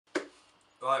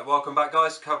Right, welcome back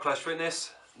guys, Clash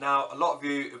Fitness. Now, a lot of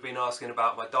you have been asking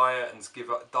about my diet and to give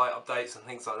diet updates and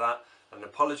things like that. And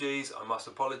apologies, I must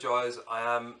apologise. I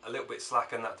am a little bit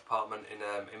slack in that department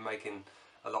in making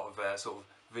a lot of sort of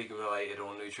vegan related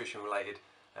or nutrition related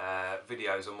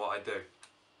videos on what I do.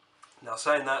 Now,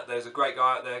 saying that, there's a great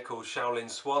guy out there called Shaolin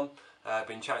Swan. I've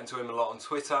been chatting to him a lot on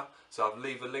Twitter, so I'll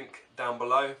leave a link down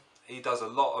below. He does a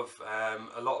lot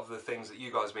of the things that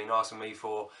you guys have been asking me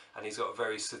for, and he's got a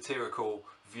very satirical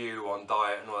view on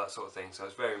diet and all that sort of thing. So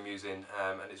it's very amusing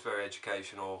and it's very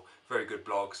educational, very good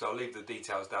blog. So I'll leave the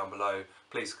details down below.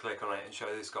 Please click on it and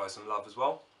show this guy some love as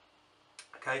well.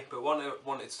 Okay, but what I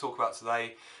wanted to talk about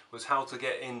today was how to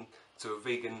get into a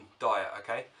vegan diet.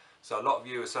 Okay, so a lot of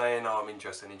you are saying, oh, I'm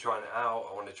interested in trying it out,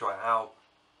 I want to try it out.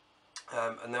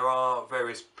 And there are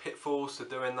various pitfalls to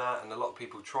doing that, and a lot of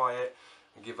people try it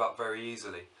and give up very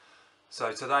easily.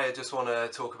 So today I just want to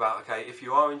talk about, okay, if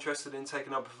you are interested in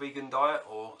taking up a vegan diet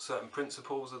or certain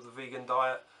principles of the vegan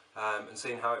diet and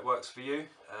seeing how it works for you,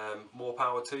 more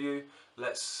power to you.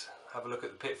 Let's have a look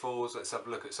at the pitfalls, let's have a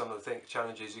look at some of the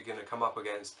challenges you're going to come up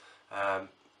against,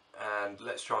 and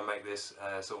let's try and make this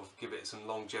sort of give it some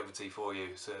longevity for you,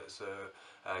 so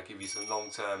give you some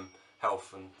long-term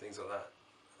health and things like that.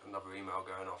 Another email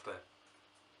going off there.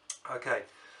 Okay,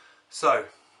 so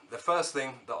the first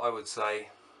thing that I would say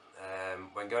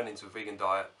when going into a vegan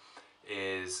diet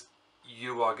is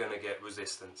you are going to get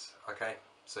resistance. Okay,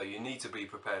 so you need to be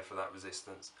prepared for that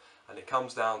resistance, and it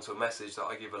comes down to a message that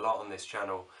I give a lot on this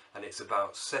channel, and it's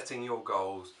about setting your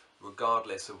goals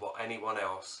regardless of what anyone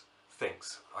else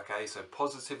thinks. Okay, so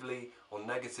positively or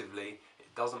negatively,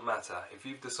 it doesn't matter. If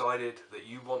you've decided that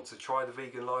you want to try the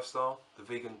vegan lifestyle, the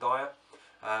vegan diet,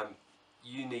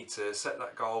 you need to set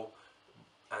that goal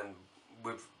and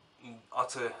with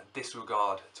utter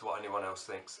disregard to what anyone else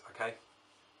thinks. Okay,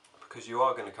 because you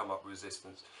are going to come up with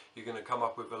resistance. You're going to come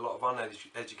up with a lot of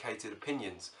uneducated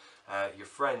opinions. Your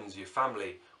friends, your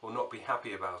family will not be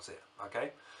happy about it. Okay,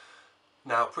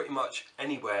 now pretty much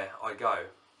anywhere I go,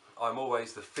 I'm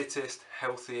always the fittest,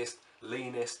 healthiest,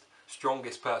 leanest,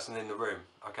 strongest person in the room.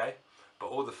 Okay, but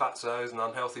all the fatzos and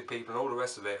unhealthy people and all the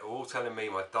rest of it are all telling me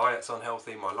my diet's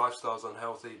unhealthy, my lifestyle's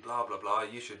unhealthy, blah blah blah.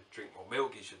 You should drink more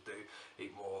milk, you should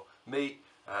eat more meat,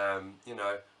 you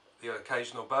know, the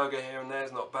occasional burger here and there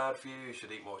is not bad for you, you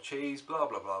should eat more cheese, blah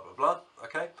blah blah blah blah.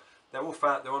 Okay, they're all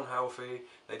fat, they're unhealthy,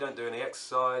 they don't do any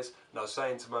exercise. And I was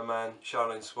saying to my man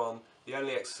Shaolin Swan, the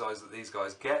only exercise that these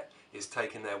guys get is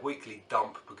taking their weekly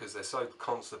dump because they're so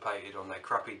constipated on their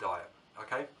crappy diet.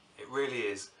 Okay, it really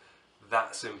is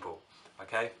that simple.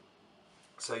 Okay,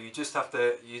 so you just have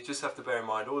to bear in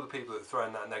mind all the people that are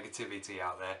throwing that negativity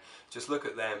out there. Just look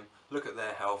at them, look at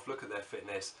their health, look at their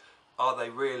fitness. Are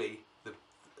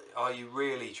you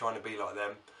really trying to be like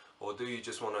them, or do you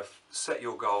just want to set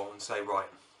your goal and say, right,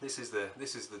 this is the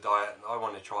diet I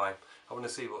want to try, I want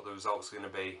to see what the results are going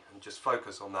to be, and just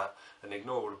focus on that and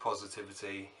ignore all the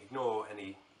positivity, ignore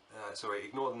the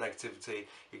negativity,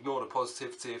 ignore the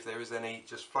positivity if there is any.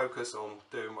 Just focus on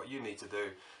doing what you need to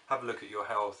do. Have a look at your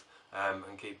health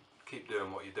and keep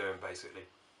doing what you're doing, basically.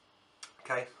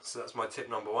 Okay, so that's my tip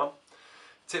number one.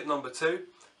 Tip number two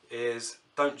is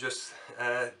don't just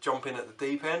jump in at the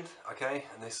deep end. Okay,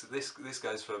 and this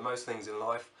goes for most things in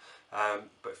life,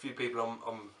 but a few people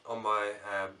on my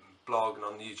blog and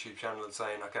on the YouTube channel are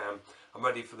saying, okay, I'm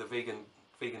ready for the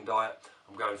vegan diet.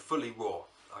 I'm going fully raw.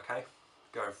 Okay,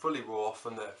 going fully raw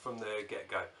from the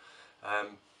get-go.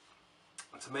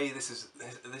 To me, this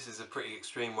is a pretty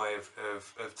extreme way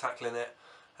of tackling it.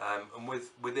 And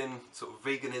within sort of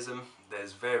veganism,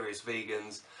 there's various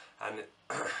vegans, and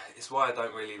it's why I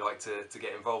don't really like to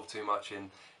get involved too much in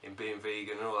being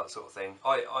vegan and all that sort of thing.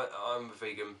 I'm a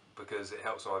vegan because it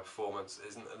helps my performance.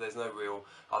 There's no real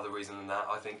other reason than that.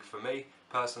 I think for me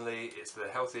personally, it's the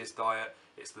healthiest diet,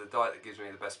 it's the diet that gives me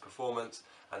the best performance,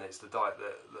 and it's the diet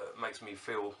that makes me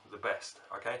feel the best.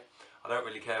 Okay, I don't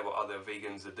really care what other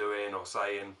vegans are doing or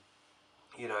saying.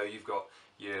 You know, you've got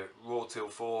your raw till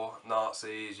 4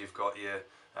 Nazis, you've got your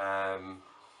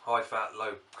high fat,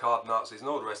 low carb Nazis and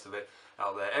all the rest of it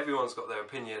out there. Everyone's got their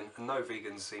opinion, and no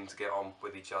vegans seem to get on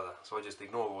with each other, so I just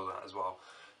ignore all that as well.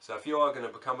 So if you are going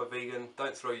to become a vegan,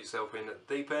 don't throw yourself in at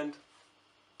the deep end.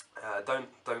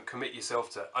 Don't commit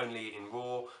yourself to only eating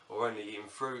raw, or only eating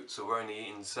fruits, or only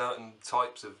eating certain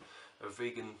types of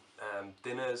vegan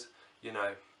dinners. You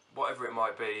know, whatever it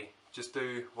might be, just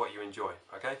do what you enjoy.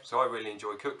 Okay, so I really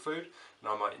enjoy cooked food, and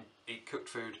I might eat cooked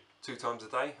food 2 times a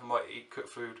day. I might eat cooked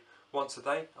food once a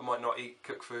day. I might not eat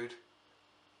cooked food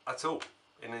at all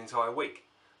in an entire week,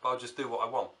 but I'll just do what I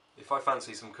want. If I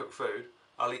fancy some cooked food,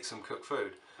 I'll eat some cooked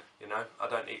food. You know, I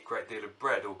don't eat a great deal of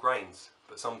bread or grains,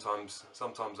 but sometimes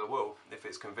I will. If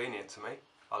it's convenient to me,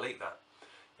 I'll eat that.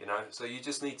 You know, so you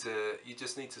just need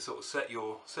to sort of set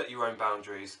your own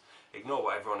boundaries, ignore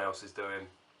what everyone else is doing,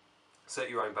 set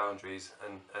your own boundaries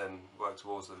and work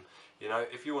towards them. You know,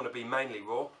 if you want to be mainly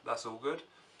raw, that's all good.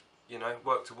 You know,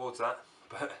 work towards that.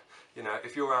 But you know,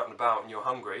 if you're out and about and you're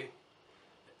hungry,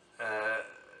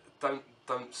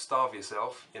 don't starve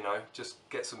yourself. You know, just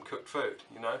get some cooked food.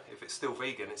 You know, if it's still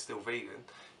vegan, it's still vegan.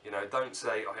 You know, don't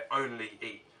say I only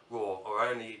eat raw or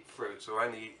I only eat fruits or I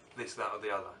only eat this, that or the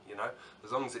other. You know,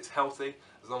 as long as it's healthy,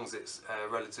 as long as it's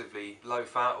relatively low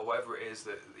fat or whatever it is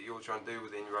that you're trying to do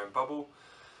within your own bubble,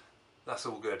 that's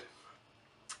all good.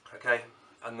 Okay,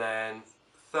 and then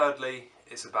thirdly,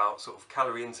 it's about sort of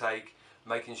calorie intake,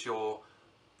 making sure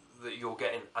that you're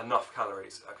getting enough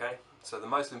calories. Okay, so the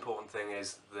most important thing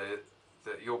is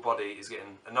that your body is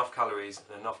getting enough calories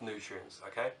and enough nutrients.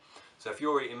 Okay, so if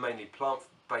you're eating mainly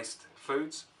plant-based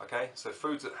foods, okay, so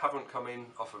foods that haven't come in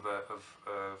off of a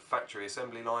factory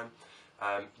assembly line,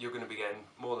 you're going to be getting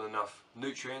more than enough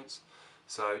nutrients.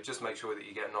 So just make sure that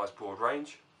you get a nice broad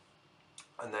range,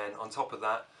 and then on top of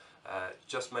that,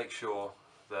 just make sure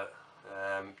that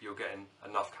you're getting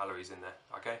enough calories in there.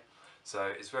 Okay,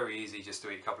 so it's very easy just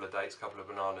to eat a couple of dates, a couple of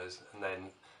bananas, and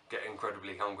then get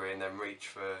incredibly hungry and then reach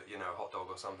for, you know, a hot dog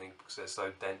or something because they're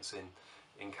so dense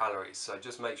in calories. So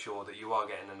just make sure that you are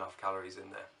getting enough calories in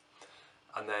there.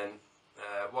 And then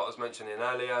what I was mentioning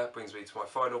earlier brings me to my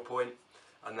final point,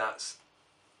 and that's,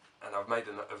 and I've made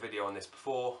a video on this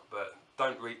before, but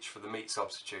don't reach for the meat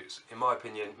substitutes. In my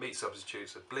opinion, meat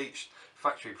substitutes are bleached,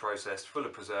 factory processed, full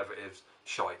of preservatives,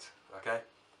 shite. Okay,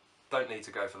 don't need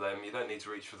to go for them. You don't need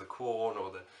to reach for the Quorn or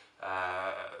the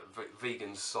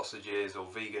vegan sausages or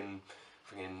vegan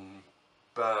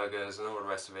burgers and all the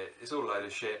rest of it. It's all a load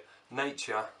of shit.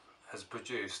 Nature has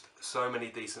produced so many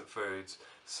decent foods,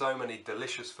 so many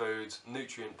delicious foods,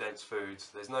 nutrient dense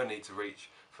foods. There's no need to reach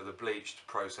for the bleached,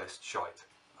 processed shite.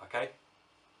 Okay,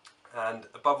 and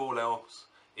above all else,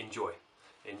 enjoy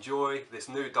this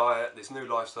new diet, this new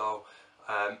lifestyle.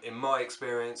 In my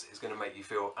experience, it's going to make you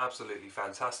feel absolutely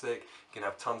fantastic. You can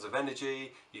have tons of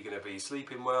energy, you're going to be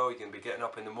sleeping well, you're going to be getting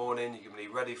up in the morning, you're going to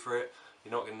be ready for it.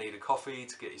 You're not going to need a coffee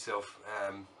to get yourself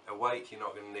awake, you're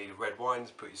not going to need a red wine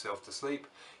to put yourself to sleep.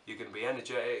 You're going to be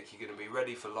energetic, you're going to be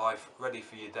ready for life, ready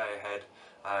for your day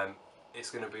ahead. It's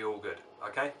going to be all good,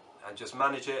 okay? And just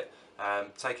manage it,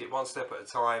 take it one step at a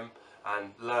time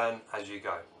and learn as you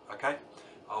go, okay?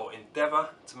 I'll endeavour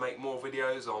to make more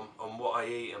videos on what I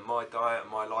eat and my diet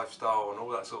and my lifestyle and all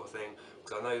that sort of thing,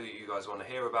 because I know that you guys want to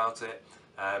hear about it.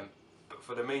 But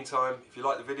for the meantime, if you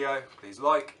like the video, please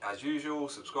like, as usual,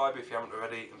 subscribe if you haven't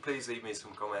already, and please leave me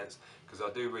some comments, because I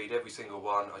do read every single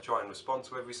one. I try and respond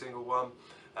to every single one.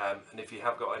 And if you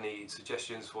have got any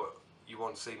suggestions for what you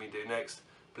want to see me do next,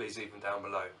 please leave them down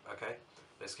below, okay?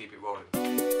 Let's keep it rolling.